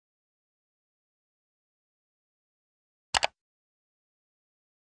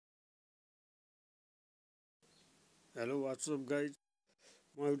Hello what's up guys.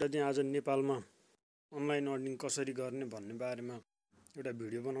 म एउटा दिन आज नेपालमा अनलाइन अर्निङ कसरी गर्ने भन्ने बारेमा एउटा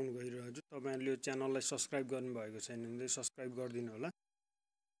भिडियो बनाउन गइरहेको छु। तपाईहरुले यो च्यानललाई सब्स्क्राइब गर्नुभएको छैन भने सब्स्क्राइब गरिदिनु होला।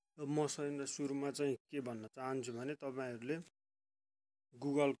 म सुरुमा चाहिँ के भन्न चाहन्छु भने तपाईहरुले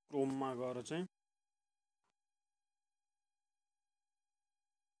गुगल क्रोममा गएर चाहिँ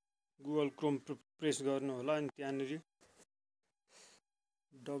गुगल क्रोम प्रेस गर्नु होला अनि त्यहाँनेरि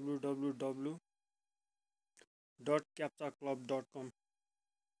www.captchaclub.com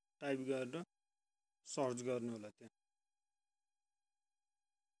टाइप गरेर सर्च गर्नु होला। त्यहाँ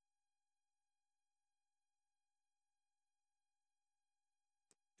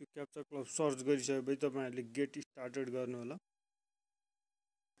त्यो क्याप्चा क्लब सर्च गरिसकेपछि तपाईहरुले गेट स्टार्टेड गर्नु होला।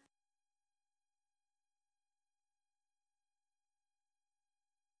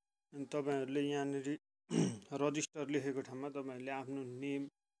 अनि तपाईहरुले यहाँनेरि रजिस्टर लेखेको ठाउँमा तपाईहरुले आफ्नो नेम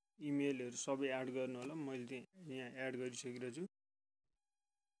इमेलहरु सबै एड गर्नु होला। मैले यहाँ एड गरिसकेको छु।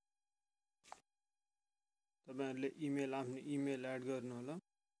 तपाईहरुले आफ्नो इमेल एड गर्नु होला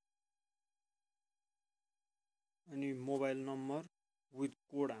अनि मोबाइल नम्बर विथ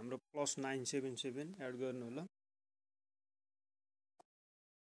कोड हाम्रो +977 एड गर्नु होला।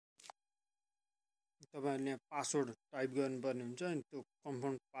 तपाईहरुले यहाँ पासवर्ड टाइप गर्नुपर्ने हुन्छ अनि त्यो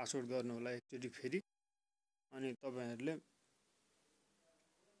कन्फर्म पासवर्ड गर्नु होला एकचोटी फेरि। अनि तपाईहरुले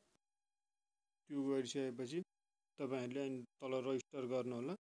त्यो गरिसकेपछि तपाईहरुले अनि तल रजिस्टर गर्नु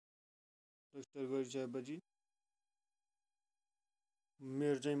होला। रजिस्टर गरिसकेपछि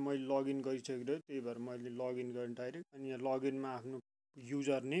मेरो चाहिँ मैले लगइन गरिसकेको त्यही भएर मैले लगइन गर्ने डाइरेक्ट। अनि यहाँ लगइनमा आफ्नो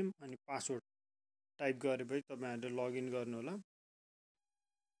युजर नेम अनि पासवर्ड टाइप गरेपछि तपाईहरुले लगइन गर्नु होला।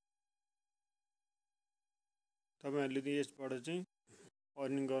 तपाईहरुले यसबाट चाहिँ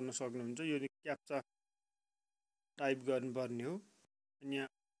अर्निङ गर्न सक्नुहुन्छ। यो क्याप्चा टाइप गर्नुपर्ने हो। अनि यहाँ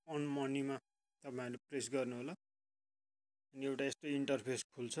अन मनीमा तपाईहरुले प्रेस गर्नु होला अनि एउटा यस्तो इन्टरफेस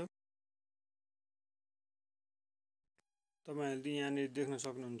खुल्छ। तपाईहरुले यहाँनेरि देख्न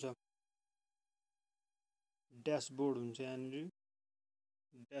सक्नुहुन्छ ड्याशबोर्ड हुन्छ। यहाँनेरि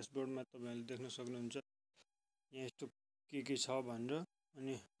ड्याशबोर्डमा तपाईहरुले देख्न सक्नुहुन्छ यहाँ यस्तो के छ भनेर।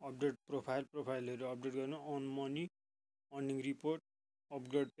 अनि अपडेट प्रोफाइलहरु अपडेट गर्नु, on money, earning report,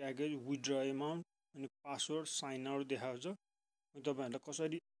 upgrade package, withdraw amount अनि पासवर्ड साइन आउट देखाउँछ। तपाईहरुले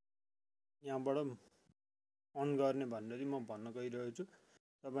कसरी यहाँबाट अन गर्ने भनेर चाहिँ म भन्न गइरहेको छु।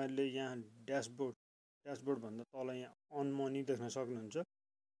 तपाईहरुले यहाँ ड्याशबोर्ड भन्दा तल यहाँ अन मनी देख्न सक्नुहुन्छ।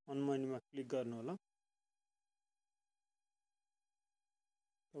 अन मनीमा क्लिक गर्नु होला।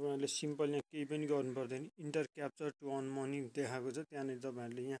 तपाईहरुले सिम्पल यहाँ केही पनि गर्नु पर्दैन। इन्टर क्याप्चा टु अन मनी देखाएको छ। त्यहाँनेरि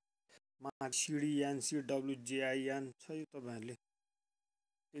तपाईहरुले यहाँ CDNCWJIN छ, यो तपाईहरुले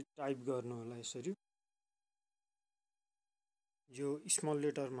टाइप गर्नु होला यसरी। यो स्मल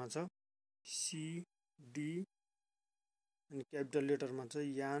लेटरमा छ CD अनि क्यापिटल लेटरमा छ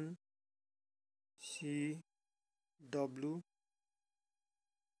यान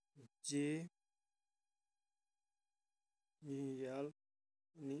CWJEL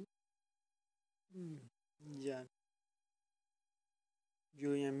अनि यान। यो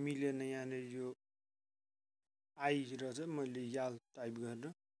यहाँ मिलेन, यहाँनेरि यो आई रहेछ। मैले याल टाइप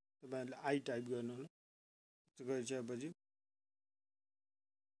गरेर तपाईहरुले आई टाइप गर्नु होला। त्यो गरिसकेपछि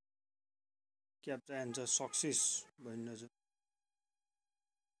क्याप्चा एन्सर सक्सेस भनिरहेछ।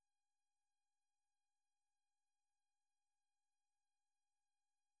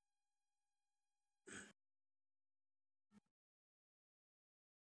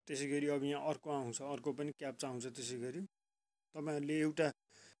 त्यसैगरी अब यहाँ अर्को आउँछ, अर्को पनि क्याप्चा आउँछ। त्यसैगरी तपाईहरुले एउटा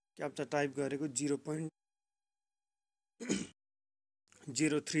क्याप्चा टाइप गरेको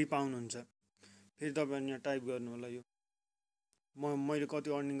 0.03 पाउनुहुन्छ। फेरि तपाईहरुले यहाँ टाइप गर्नु होला। यो मैले कति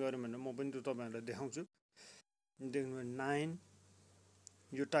अर्निङ गरेँ भनेर म पनि त्यो तपाईहरुलाई देखाउँछु। देख्नु 9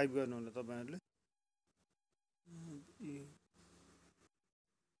 यो टाइप गर्नु होला तपाईहरुले।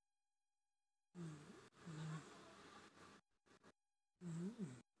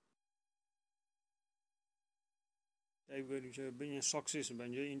 टाइप गरिसकेपछि यहाँ सक्सेस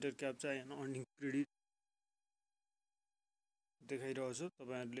भन्छ। इन्टर क्याप्चा एन्ड अर्निङ क्रेडिट देखाइरहेछ।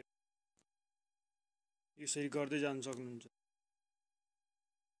 तपाईहरुले यसरी गर्दै जान सक्नुहुन्छ।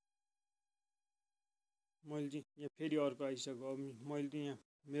 मैले चाहिँ यहाँ फेरि अर्को आइसक्यो। अब मैले यहाँ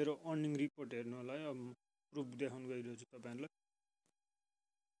मेरो अर्निङ रिपोर्ट हेर्नु होला है। अब प्रुफ देखाउन गइरहेको छु तपाईहरुलाई।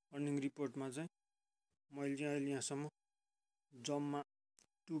 अर्निङ रिपोर्टमा चाहिँ मैले चाहिँ अहिले यहाँसम्म जम्मा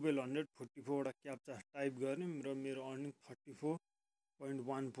 1244 वटा क्याप्चा टाइप गर्ने र मेरो अर्निङ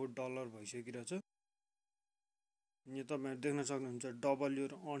 $34.14 भइसकिरहेछ। यहाँ तपाईहरु देख्न सक्नुहुन्छ डबल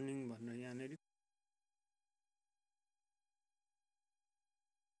योर अर्निङ भनेर यहाँनेरि।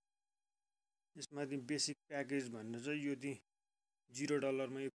 यसमा चाहिँ बेसिक प्याकेज भनेर चाहिँ यो चाहिँ $0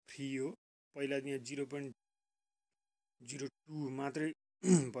 मा यो फ्री हो। पहिला यहाँ 0.02 मात्रै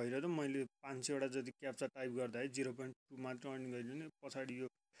भइरहेको थियो। मैले 500 वटा जति क्याप्चा टाइप गर्दा 0.2 मात्र अर्निङ गरिदिने। पछाडि यो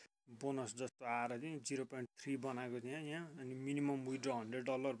बोनस जस्तो आएर चाहिँ 0.3 बनाएको थिएँ यहाँ। अनि मिनिमम विथड्र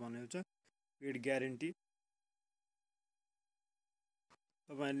 $100 भनेको छ, पेड ग्यारेन्टी।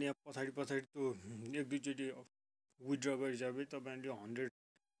 तपाईहरुले यहाँ पछाडि त्यो एक दुईचोटि विथड्र गरिसकेपछि तपाईहरुले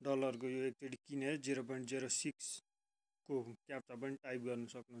 $100 को यो एकचोटि किनेर 0.06 को क्याप्चा पनि टाइप गर्न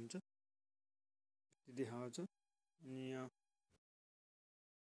सक्नुहुन्छ। त्यो देखाउँछ। अनि यहाँ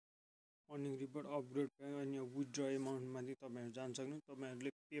अर्निङ रिपोर्ट अपग्रेड अनि यहाँ विथड्र एमाउन्टमा चाहिँ तपाईहरु जान सक्नुहुन्छ। तपाईहरुले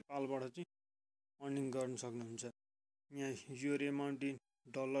पेपालबाट चाहिँ अर्निङ गर्न सक्नुहुन्छ। यहाँ योर एमाउन्ट इन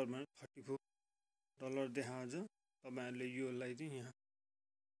डलर भने $34 देखाउँछ। तपाईहरुले योलाई चाहिँ यहाँ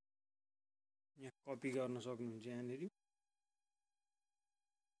कपी गर्न सक्नुहुन्छ। यहाँनेरि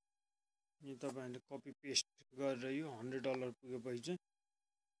यो तपाईहरुले कपी पेस्ट गरेर यो $100 पुगेपछि चाहिँ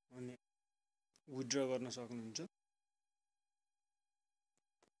अनि विथड्र गर्न सक्नुहुन्छ।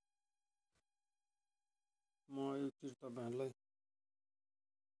 म यो चाहिँ तपाईहरुलाई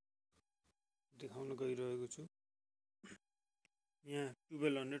देखाउन गइरहेको छु। यहाँ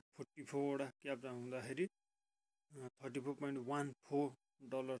 1244 वटा क्याप्चा हुँदाखेरि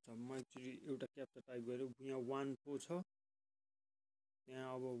 $34.14 छ। म एक्चुअली एउटा क्याप्चा टाइप गरेँ। यहाँ 14 छ। यहाँ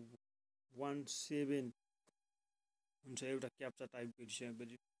अब 17 हुन्छ एउटा क्याप्चा टाइप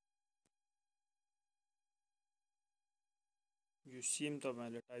गरिसकेपछि। यो सेम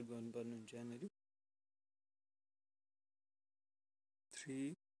तपाईहरुले टाइप गर्नुपर्ने हुन्छ। यहाँनेरि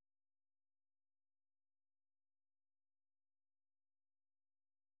 3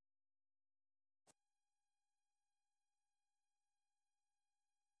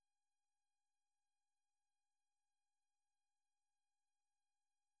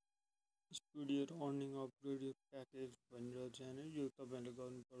 स्पिड योर अर्निङ अपग्रेड यो प्याकेज भनेर चाहिँ यो तपाईहरुले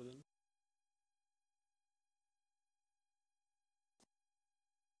गर्नु पर्दैन।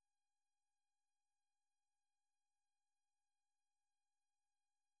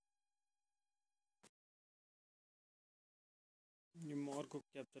 यो म अर्को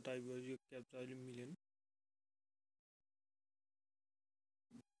क्याप्चा टाइप गरेँ। यो क्याप्चा अहिले मिलेन।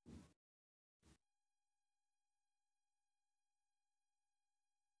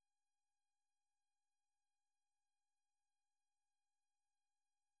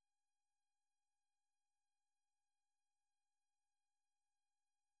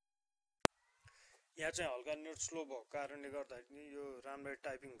 यहाँ चाहिँ हल्का नेट स्लो भएको कारणले गर्दाखेरि यो राम्ररी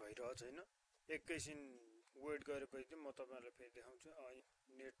टाइपिङ भइरहेको छैन। एकैछिन वेट गरेपछि म तपाईहरुलाई फेरि देखाउँछु।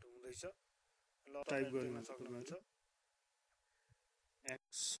 नेट हुँदैछ। ल टाइप गर्न सक्नुहुन्छ। X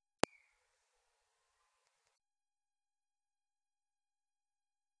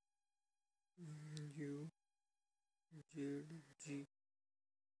U Z G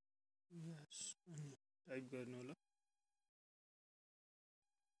S अनि टाइप गर्नु होला।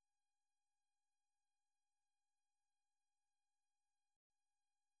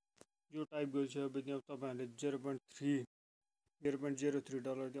 यो टाइप गरिसकेपछि अब तपाईहरुले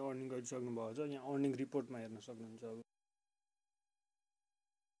 $0.03 चाहिँ अर्निङ गरिसक्नु भएको छ। यहाँ अर्निङ रिपोर्टमा हेर्न सक्नुहुन्छ। अब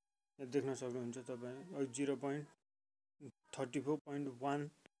यहाँ देख्न सक्नुहुन्छ तपाईहरु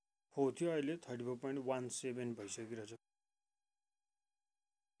 0.34.14 थियो, अहिले 34.17 भइसकिरहेछ।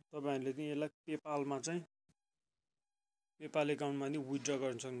 तपाईहरुले चाहिँ यसलाई पेपालमा चाहिँ पेपाल एकाउन्टमा चाहिँ विथड्र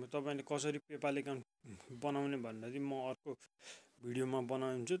गर्न सक्नुहुन्छ। तपाईहरुले कसरी पेपाल एकाउन्ट बनाउने भनेर चाहिँ म अर्को भिडियोमा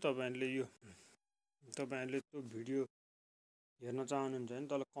बनाउँछु। तपाईहरुले त्यो भिडियो हेर्न चाहनुहुन्छ भने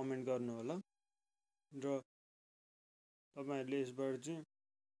तल कमेन्ट गर्नु होला। र तपाईहरुले यसबाट चाहिँ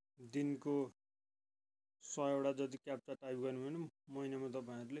दिनको 100 वटा जति क्याप्चा टाइप गर्नु भने महिनामा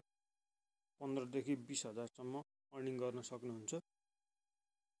तपाईहरुले 15 देखि 20,000 सम्म अर्निङ गर्न सक्नुहुन्छ।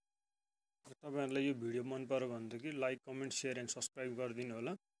 तपाईहरुलाई यो भिडियो मन पर्यो भनेदेखि like, comment, share and subscribe गरिदिनु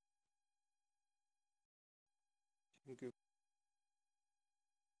होला। Thank you.